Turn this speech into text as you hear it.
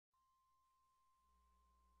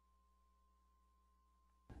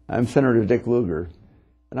I'm Senator Dick Lugar,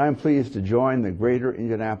 and I'm pleased to join the Greater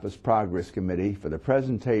Indianapolis Progress Committee for the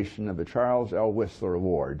presentation of the Charles L. Whistler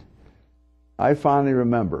Award. I fondly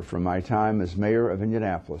remember from my time as mayor of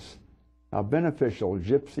Indianapolis how beneficial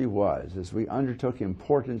Gypsy was as we undertook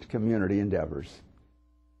important community endeavors.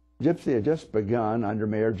 Gypsy had just begun under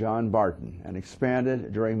Mayor John Barton and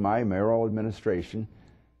expanded during my mayoral administration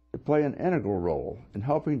to play an integral role in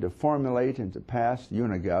helping to formulate and to pass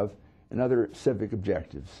Unigov and other civic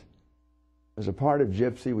objectives. As a part of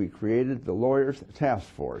Gypsy, we created the Lawyers Task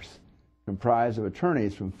Force, comprised of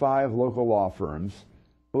attorneys from 5 local law firms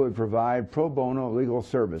who would provide pro bono legal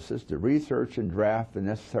services to research and draft the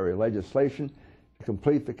necessary legislation to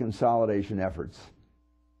complete the consolidation efforts.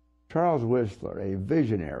 Charles Whistler, a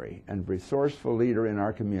visionary and resourceful leader in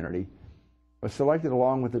our community, was selected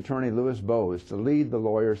along with attorney Louis Bowes to lead the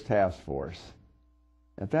Lawyers Task Force.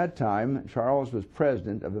 At that time, Charles was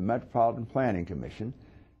president of the Metropolitan Planning Commission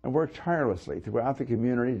and worked tirelessly throughout the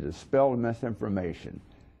community to dispel misinformation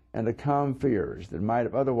and to calm fears that might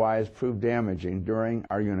have otherwise proved damaging during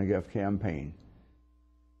our Unigov campaign.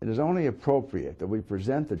 It is only appropriate that we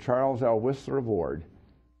present the Charles L. Whistler Award,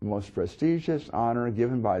 the most prestigious honor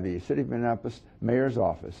given by the City of Indianapolis Mayor's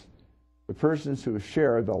Office, to persons who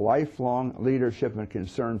share the lifelong leadership and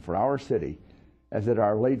concern for our city, as did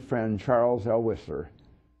our late friend Charles L. Whistler,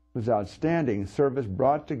 whose outstanding service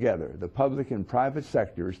brought together the public and private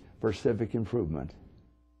sectors for civic improvement.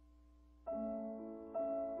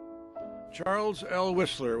 Charles L.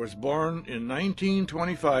 Whistler was born in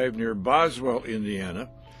 1925 near Boswell, Indiana,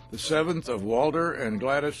 the 7th of Walter and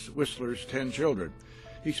Gladys Whistler's 10 children.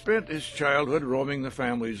 He spent his childhood roaming the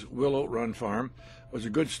family's Willow Run farm, was a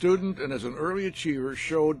good student, and as an early achiever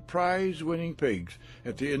showed prize-winning pigs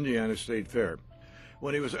at the Indiana State Fair.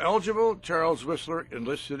 When he was eligible, Charles Whistler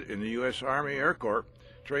enlisted in the U.S. Army Air Corps,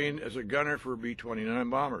 trained as a gunner for B-29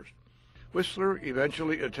 bombers. Whistler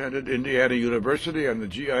eventually attended Indiana University on the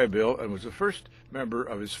GI Bill and was the first member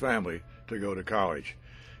of his family to go to college.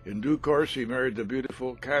 In due course, he married the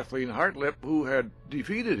beautiful Kathleen Hartlip, who had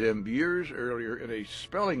defeated him years earlier in a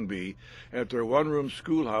spelling bee at their one-room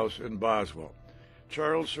schoolhouse in Boswell.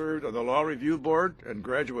 Charles served on the Law Review Board and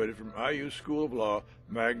graduated from IU School of Law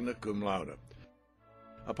magna cum laude.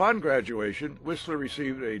 Upon graduation, Whistler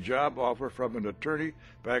received a job offer from an attorney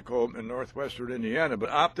back home in northwestern Indiana,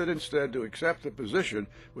 but opted instead to accept a position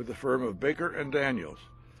with the firm of Baker & Daniels.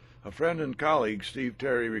 A friend and colleague, Steve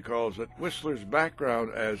Terry, recalls that Whistler's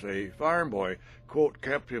background as a farm boy, quote,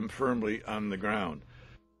 kept him firmly on the ground.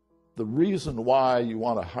 The reason why you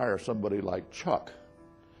want to hire somebody like Chuck,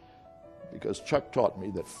 because Chuck taught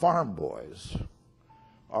me that farm boys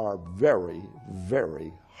are very,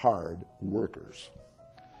 very hard workers.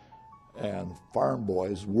 And farm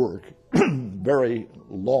boys work very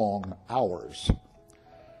long hours.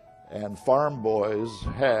 And farm boys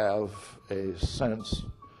have a sense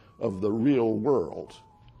of the real world.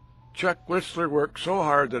 Chuck Whistler worked so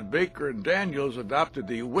hard that Baker & Daniels adopted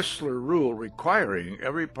the Whistler rule, requiring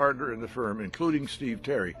every partner in the firm, including Steve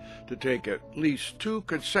Terry, to take at least 2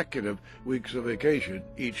 consecutive weeks of vacation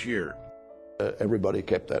each year. Everybody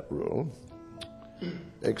kept that rule,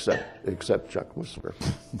 except Chuck Whistler.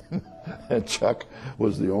 And Chuck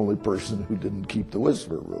was the only person who didn't keep the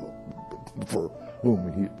Whistler rule, for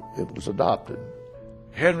whom it was adopted.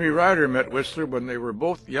 Henry Ryder met Whistler when they were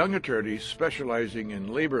both young attorneys specializing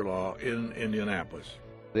in labor law in Indianapolis.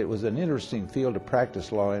 It was an interesting field to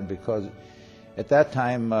practice law in because at that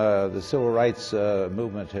time the civil rights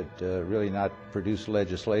movement had really not produced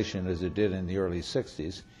legislation as it did in the early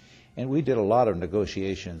 60s, and we did a lot of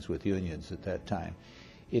negotiations with unions at that time.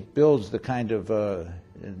 It builds the kind of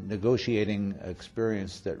negotiating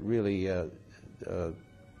experience that really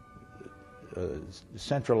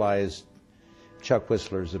centralized Chuck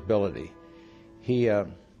Whistler's ability. He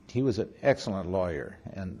was an excellent lawyer,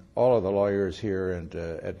 and all of the lawyers here and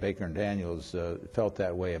at Baker & Daniels felt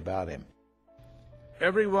that way about him.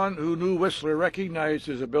 Everyone who knew Whistler recognized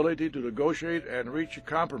his ability to negotiate and reach a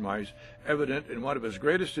compromise, evident in one of his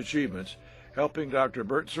greatest achievements, helping Dr.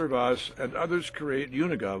 Bert Servas and others create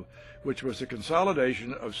Unigov, which was the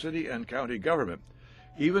consolidation of city and county government,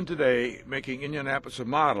 even today making Indianapolis a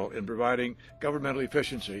model in providing governmental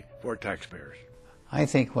efficiency for taxpayers. I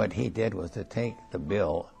think what he did was to take the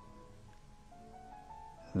bill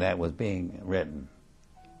that was being written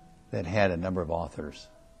that had a number of authors,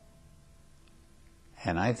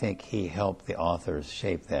 and I think he helped the authors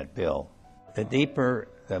shape that bill.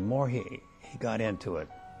 The more he got into it,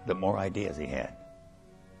 the more ideas he had.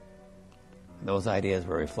 Those ideas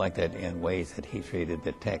were reflected in ways that he treated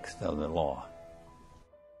the text of the law.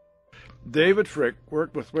 David Frick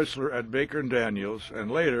worked with Whistler at Baker & Daniels,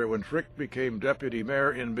 and later, when Frick became deputy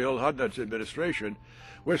mayor in Bill Hudnut's administration,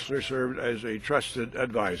 Whistler served as a trusted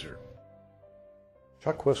advisor.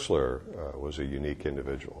 Chuck Whistler was a unique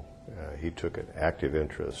individual. He took an active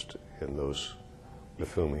interest in those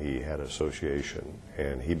with whom he had association,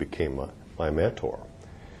 and he became my mentor.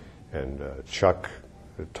 And Chuck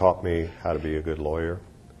taught me how to be a good lawyer.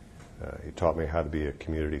 He taught me how to be a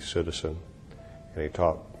community citizen, and he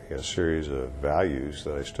taught me a series of values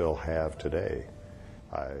that I still have today.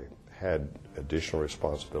 I had additional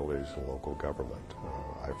responsibilities in local government.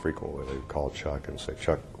 I frequently would call Chuck and say,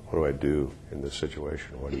 "Chuck, what do I do in this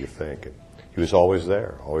situation? What do you think?" And he was always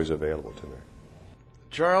there, always available to me.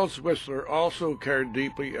 Charles Whistler also cared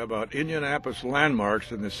deeply about Indianapolis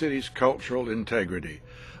landmarks and the city's cultural integrity.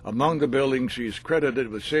 Among the buildings he's credited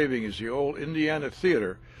with saving is the old Indiana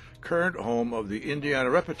Theater, current home of the Indiana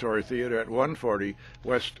Repertory Theater at 140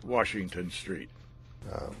 West Washington Street.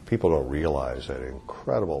 People don't realize that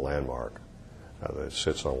incredible landmark that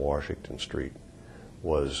sits on Washington Street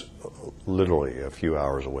was literally a few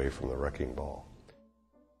hours away from the wrecking ball.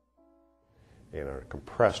 In a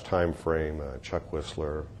compressed time frame, Chuck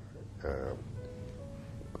Whistler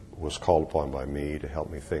was called upon by me to help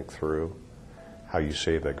me think through how you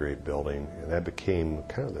save that great building, and that became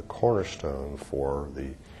kind of the cornerstone for the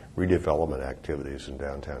redevelopment activities in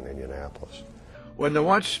downtown Indianapolis. When the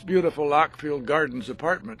once beautiful Lockfield Gardens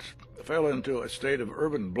apartments fell into a state of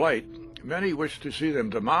urban blight, many wished to see them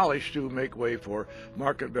demolished to make way for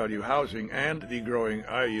market value housing and the growing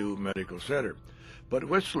IU Medical Center. But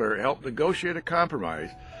Whistler helped negotiate a compromise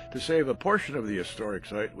to save a portion of the historic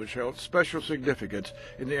site, which held special significance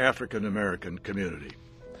in the African American community.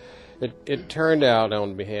 It turned out,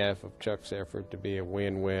 on behalf of Chuck's effort, to be a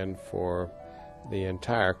win-win for the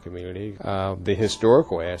entire community. The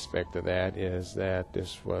historical aspect of that is that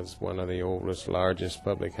this was one of the oldest, largest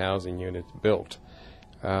public housing units built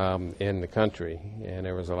in the country, and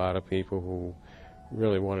there was a lot of people who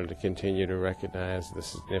really wanted to continue to recognize the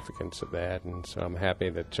significance of that, and so I'm happy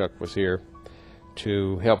that Chuck was here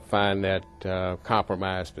to help find that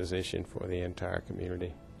compromise position for the entire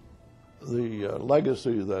community. The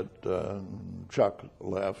legacy that Chuck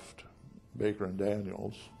left Baker &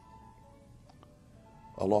 Daniels,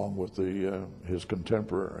 along with his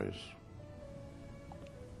contemporaries,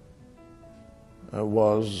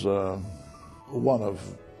 was one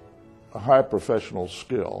of high professional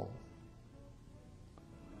skill,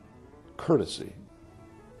 courtesy,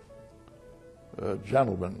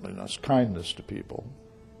 gentlemanliness, kindness to people,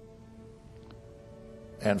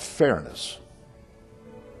 and fairness,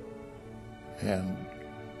 and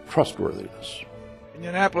trustworthiness.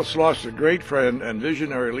 Indianapolis lost a great friend and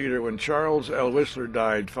visionary leader when Charles L. Whistler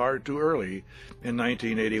died far too early in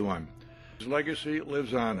 1981. His legacy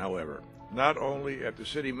lives on, however, not only at the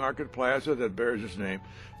city market plaza that bears his name,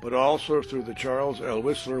 but also through the Charles L.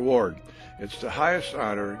 Whistler Award. It's the highest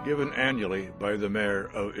honor given annually by the mayor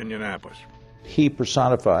of Indianapolis. He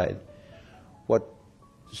personified what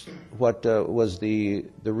was the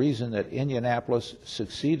reason that Indianapolis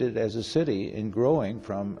succeeded as a city in growing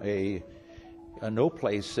from a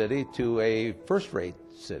no-place city to a first-rate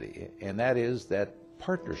city, and that is that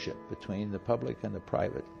partnership between the public and the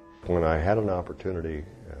private. When I had an opportunity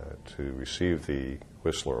to receive the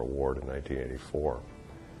Whistler Award in 1984,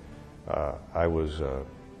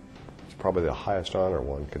 it's probably the highest honor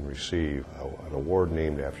one can receive, an award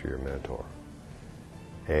named after your mentor.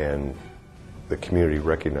 And the community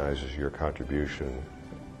recognizes your contribution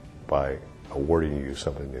by awarding you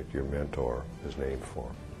something that your mentor is named for.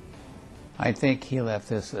 I think he left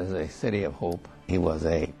this as a city of hope. He was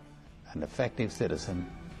an effective citizen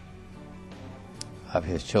of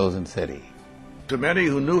his chosen city. To many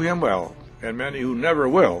who knew him well, and many who never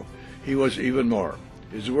will, he was even more.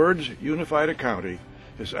 His words unified a county.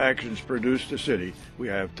 His actions produced the city we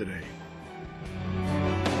have today.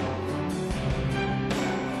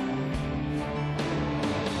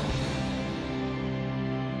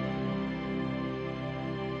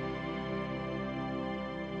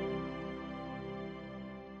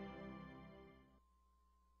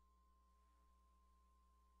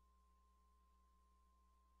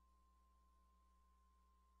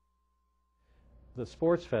 The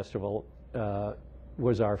sports festival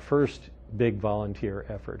was our first big volunteer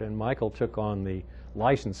effort, and Michael took on the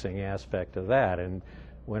licensing aspect of that and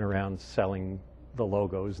went around selling the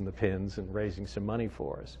logos and the pins and raising some money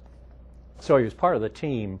for us. So he was part of the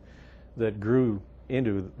team that grew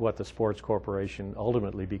into what the Sports Corporation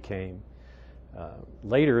ultimately became.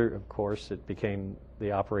 Later, of course, it became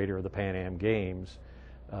the operator of the Pan Am Games,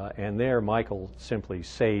 and there Michael simply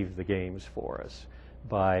saved the games for us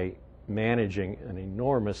by managing an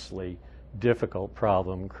enormously difficult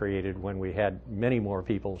problem created when we had many more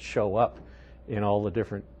people show up in all the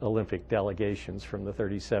different Olympic delegations from the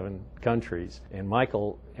 37 countries. And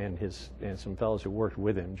Michael and some fellows who worked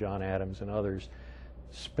with him, John Adams and others,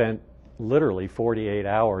 spent literally 48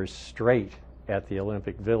 hours straight at the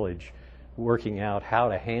Olympic Village working out how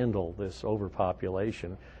to handle this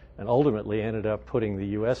overpopulation, and ultimately ended up putting the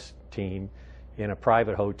U.S. team in a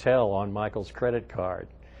private hotel on Michael's credit card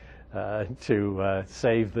to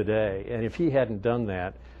save the day. And if he hadn't done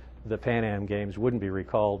that, the Pan Am Games wouldn't be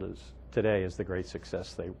recalled today as the great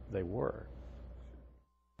success they were.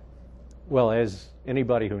 Well, as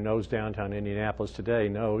anybody who knows downtown Indianapolis today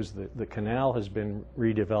knows, the canal has been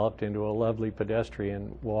redeveloped into a lovely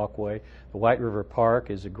pedestrian walkway. The White River Park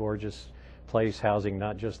is a gorgeous place housing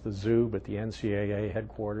not just the zoo, but the NCAA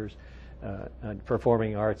headquarters,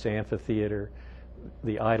 Performing Arts Amphitheater,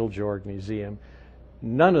 the Idle-Georg Museum.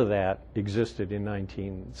 None of that existed in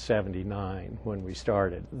 1979 when we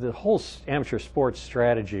started. The whole amateur sports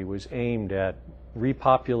strategy was aimed at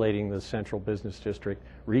repopulating the central business district,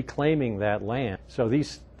 reclaiming that land. So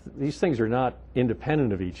these things are not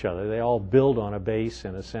independent of each other. They all build on a base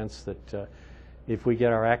in a sense that if we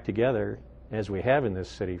get our act together, as we have in this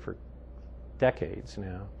city for decades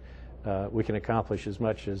now, we can accomplish as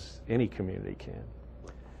much as any community can.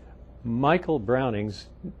 Michael Brownings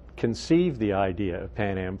conceived the idea of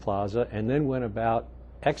Pan Am Plaza and then went about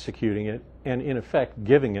executing it and, in effect,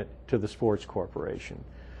 giving it to the Sports Corporation.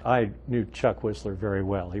 I knew Chuck Whistler very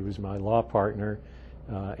well. He was my law partner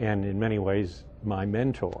and, in many ways, my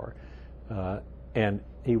mentor. And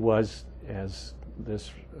he was, as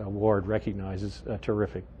this award recognizes, a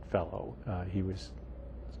terrific fellow. He was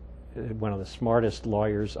one of the smartest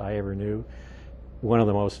lawyers I ever knew, one of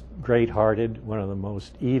the most great-hearted, one of the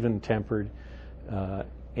most even-tempered,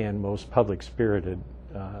 and most public-spirited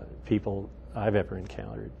people I've ever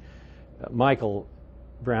encountered. Michael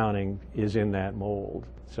Browning is in that mold,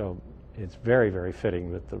 so it's very, very fitting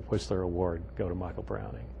that the Whistler Award go to Michael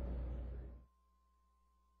Browning.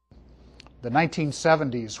 The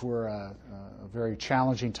 1970s were a very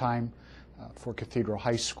challenging time for Cathedral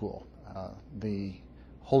High School. The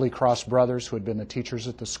Holy Cross brothers, who had been the teachers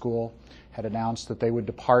at the school, had announced that they would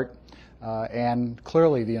depart, and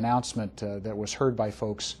clearly the announcement that was heard by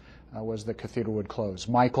folks was that Cathedral would close.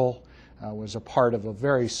 Michael was a part of a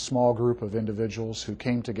very small group of individuals who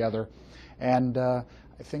came together, and I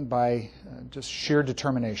think by just sheer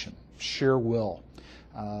determination, sheer will,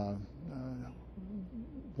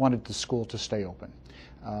 wanted the school to stay open.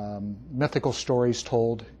 Mythical stories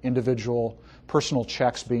told, individual personal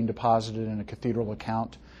checks being deposited in a Cathedral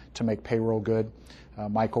account to make payroll good.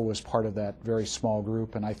 Michael was part of that very small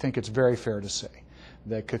group, and I think it's very fair to say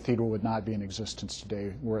that Cathedral would not be in existence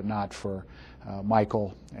today were it not for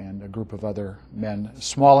Michael and a group of other men,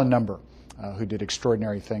 small in number, who did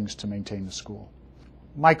extraordinary things to maintain the school.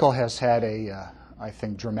 Michael has had I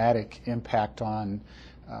think, dramatic impact on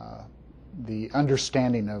the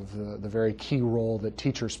understanding of the very key role that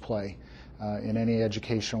teachers play in any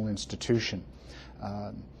educational institution.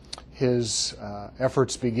 His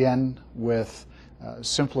efforts begin with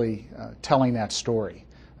simply telling that story,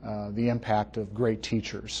 the impact of great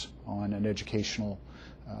teachers on an educational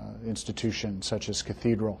institution such as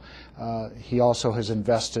Cathedral. He also has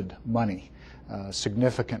invested money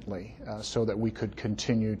significantly so that we could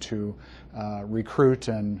continue to recruit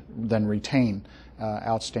and then retain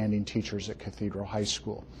outstanding teachers at Cathedral High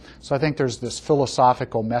School. So I think there's this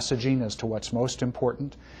philosophical messaging as to what's most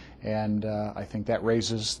important, and I think that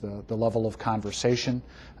raises the level of conversation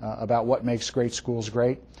about what makes great schools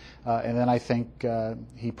great. And then I think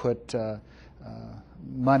he put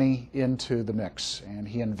money into the mix, and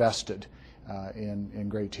he invested in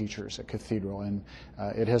great teachers at Cathedral, and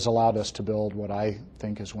it has allowed us to build what I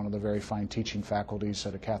think is one of the very fine teaching faculties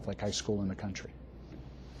at a Catholic high school in the country.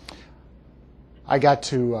 I got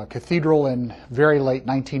to Cathedral in very late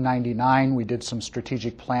 1999. We did some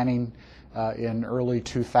strategic planning in early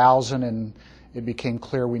 2000, and it became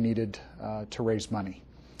clear we needed to raise money.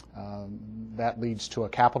 That leads to a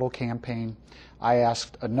capital campaign. I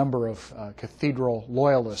asked a number of Cathedral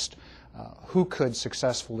loyalists who could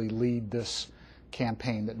successfully lead this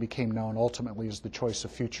campaign that became known ultimately as the Choice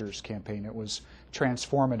of Futures campaign. It was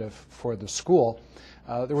transformative for the school.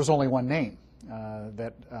 There was only one name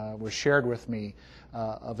that was shared with me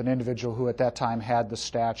of an individual who at that time had the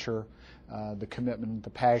stature, the commitment, the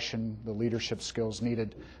passion, the leadership skills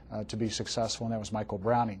needed to be successful, and that was Michael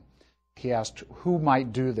Browning. He asked, who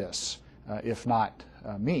might do this if not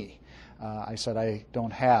me? I said, I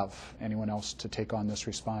don't have anyone else to take on this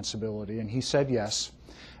responsibility. And he said yes.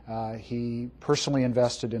 He personally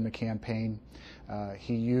invested in the campaign.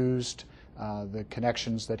 He used the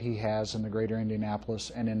connections that he has in the Greater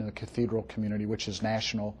Indianapolis and in the cathedral community, which is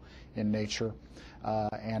national in nature,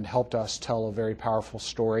 and helped us tell a very powerful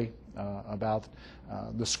story about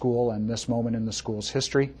the school and this moment in the school's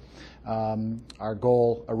history. Our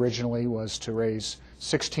goal originally was to raise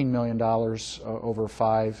 $16 million over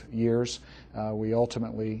 5 years. We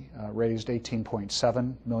ultimately raised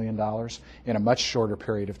 $18.7 million in a much shorter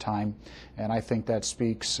period of time, and I think that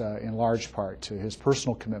speaks in large part to his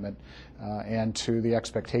personal commitment and to the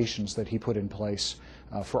expectations that he put in place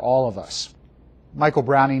for all of us. Michael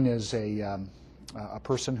Browning is a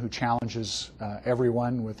person who challenges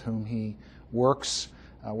everyone with whom he works,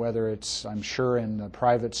 whether it's, I'm sure, in the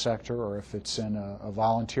private sector or if it's in a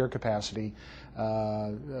volunteer capacity,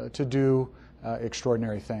 to do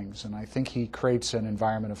extraordinary things. And I think he creates an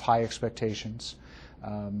environment of high expectations.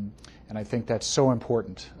 And I think that's so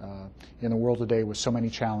important in the world today with so many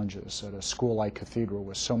challenges at a school like Cathedral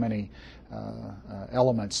with so many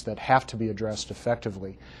elements that have to be addressed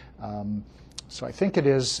effectively. So I think it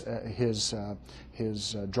is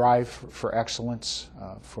his drive for excellence,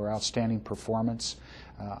 for outstanding performance.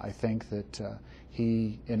 I think that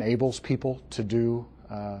he enables people to do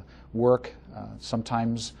work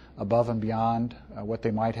sometimes above and beyond what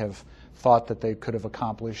they might have thought that they could have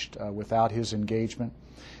accomplished without his engagement.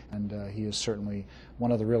 And he is certainly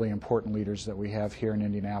one of the really important leaders that we have here in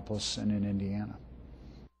Indianapolis and in Indiana.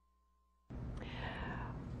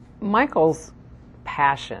 Michael's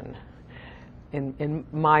passion, in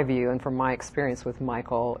my view and from my experience with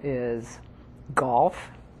Michael, is golf,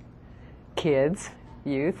 kids,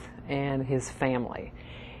 youth, and his family.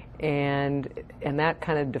 And that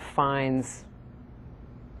kind of defines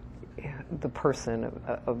the person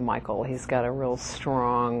of Michael. He's got a real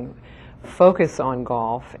strong focus on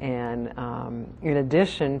golf, and in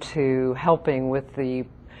addition to helping with the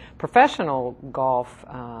professional golf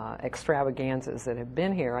extravaganzas that have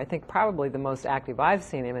been here, I think probably the most active I've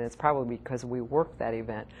seen him, and it's probably because we worked that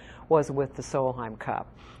event, was with the Solheim Cup,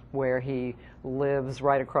 where he lives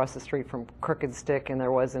right across the street from Crooked Stick, and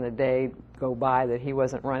there wasn't a day go by that he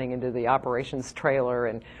wasn't running into the operations trailer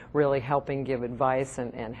and really helping give advice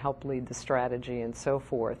and help lead the strategy and so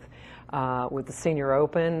forth. With the Senior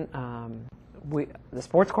Open, the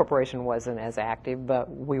Sports Corporation wasn't as active,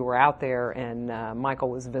 but we were out there, and Michael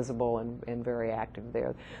was visible and very active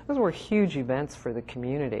there. Those were huge events for the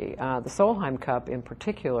community. The Solheim Cup in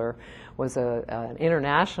particular was an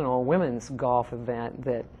international women's golf event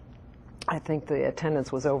that I think the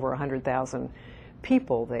attendance was over 100,000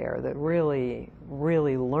 people there that really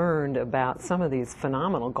learned about some of these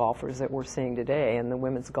phenomenal golfers that we're seeing today, and the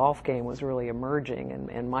women's golf game was really emerging,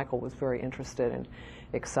 and Michael was very interested and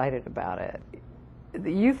excited about it.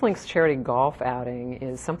 The Youth Links charity golf outing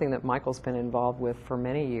is something that Michael's been involved with for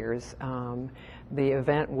many years. The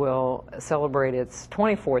event will celebrate its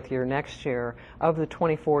 24th year next year. Of the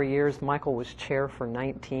 24 years, Michael was chair for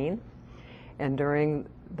 19, and during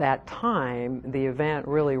that time, the event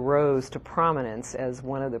really rose to prominence as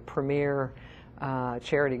one of the premier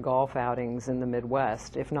charity golf outings in the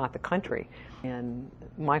Midwest, if not the country. And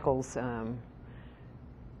Michael's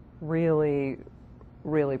really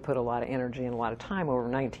put a lot of energy and a lot of time over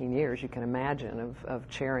 19 years, you can imagine, of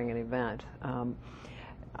chairing an event.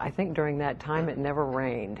 I think during that time it never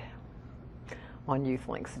rained on Youth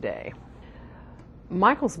Links Day.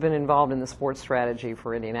 Michael's been involved in the sports strategy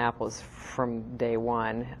for Indianapolis from day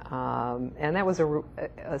one, and that was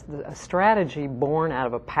a strategy born out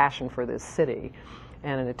of a passion for this city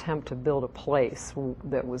and an attempt to build a place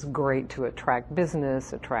that was great to attract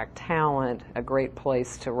business, attract talent, a great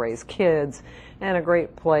place to raise kids, and a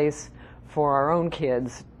great place for our own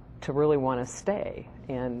kids to really want to stay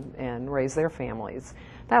and raise their families.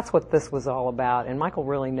 That's what this was all about, and Michael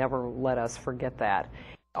really never let us forget that.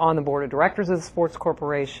 On the board of directors of the Sports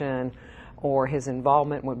Corporation, or his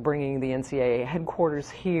involvement with bringing the NCAA headquarters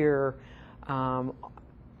here,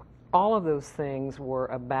 all of those things were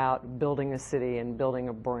about building a city and building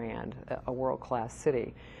a brand, a world-class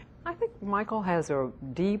city. I think Michael has a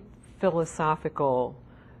deep philosophical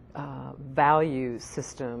value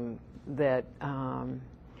system that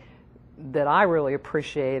I really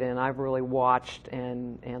appreciate and I've really watched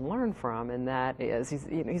and learned from, and that is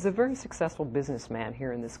he's a very successful businessman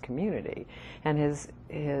here in this community, and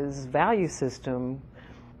his value system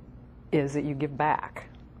is that you give back,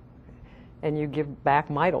 and you give back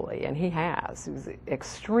mightily, and he has. He's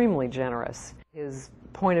extremely generous. His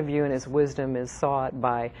point of view and his wisdom is sought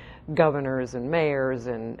by governors and mayors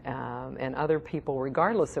and other people,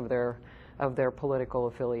 regardless of their of their political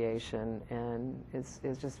affiliation, and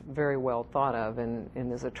is just very well thought of and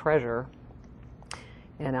is a treasure.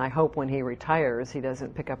 And I hope when he retires, he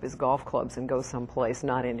doesn't pick up his golf clubs and go someplace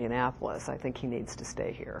not Indianapolis. I think he needs to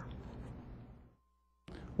stay here.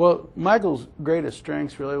 Well, Michael's greatest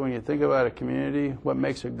strengths, really, when you think about a community, what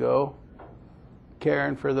makes it go,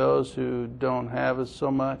 caring for those who don't have us so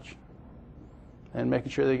much, and making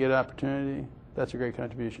sure they get opportunity, that's a great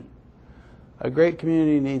contribution. A great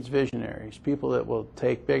community needs visionaries, people that will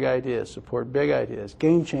take big ideas, support big ideas,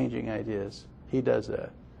 game-changing ideas. He does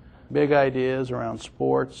that. Big ideas around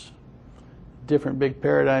sports, different big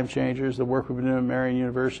paradigm changers, the work we've been doing at Marian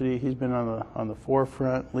University. He's been on the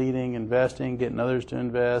forefront, leading, investing, getting others to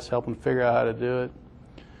invest, helping figure out how to do it.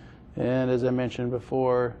 And as I mentioned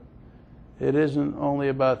before, it isn't only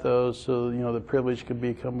about those so the privilege can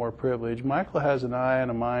become more privileged. Michael has an eye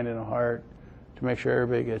and a mind and a heart to make sure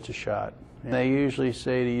everybody gets a shot. And they usually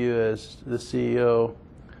say to you as the CEO,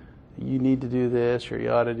 you need to do this, or you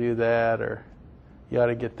ought to do that, or you ought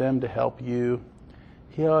to get them to help you.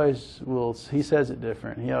 He says it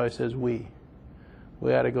different. He always says we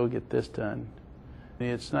ought to go get this done.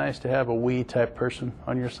 It's nice to have a we type person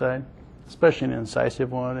on your side, especially an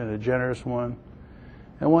incisive one and a generous one,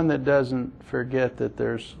 and one that doesn't forget that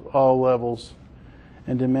there's all levels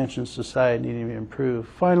and dimensions of society needing to be improved.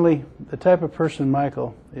 Finally, the type of person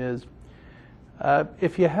Michael is,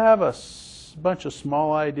 if you have a bunch of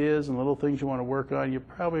small ideas and little things you want to work on, you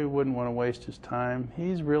probably wouldn't want to waste his time.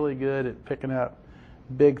 He's really good at picking out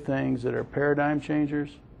big things that are paradigm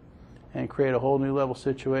changers and create a whole new level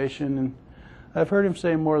situation. And I've heard him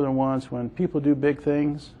say more than once, when people do big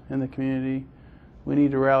things in the community, we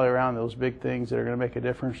need to rally around those big things that are going to make a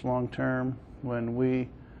difference long term. When we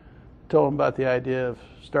told him about the idea of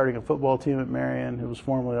starting a football team at Marian, it was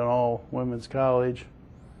formerly an all-women's college,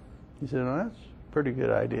 he said, well, that's pretty good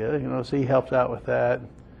idea, so he helped out with that.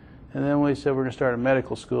 And then when we said we're going to start a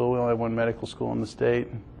medical school, we only have one medical school in the state.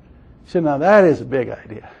 He said, now that is a big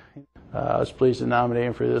idea. I was pleased to nominate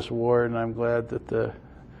him for this award, and I'm glad that the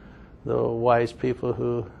wise people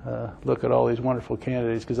who look at all these wonderful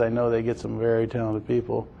candidates, because I know they get some very talented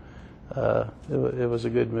people, it was a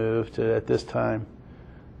good move at this time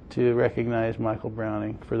to recognize Michael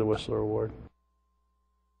Browning for the Whistler Award.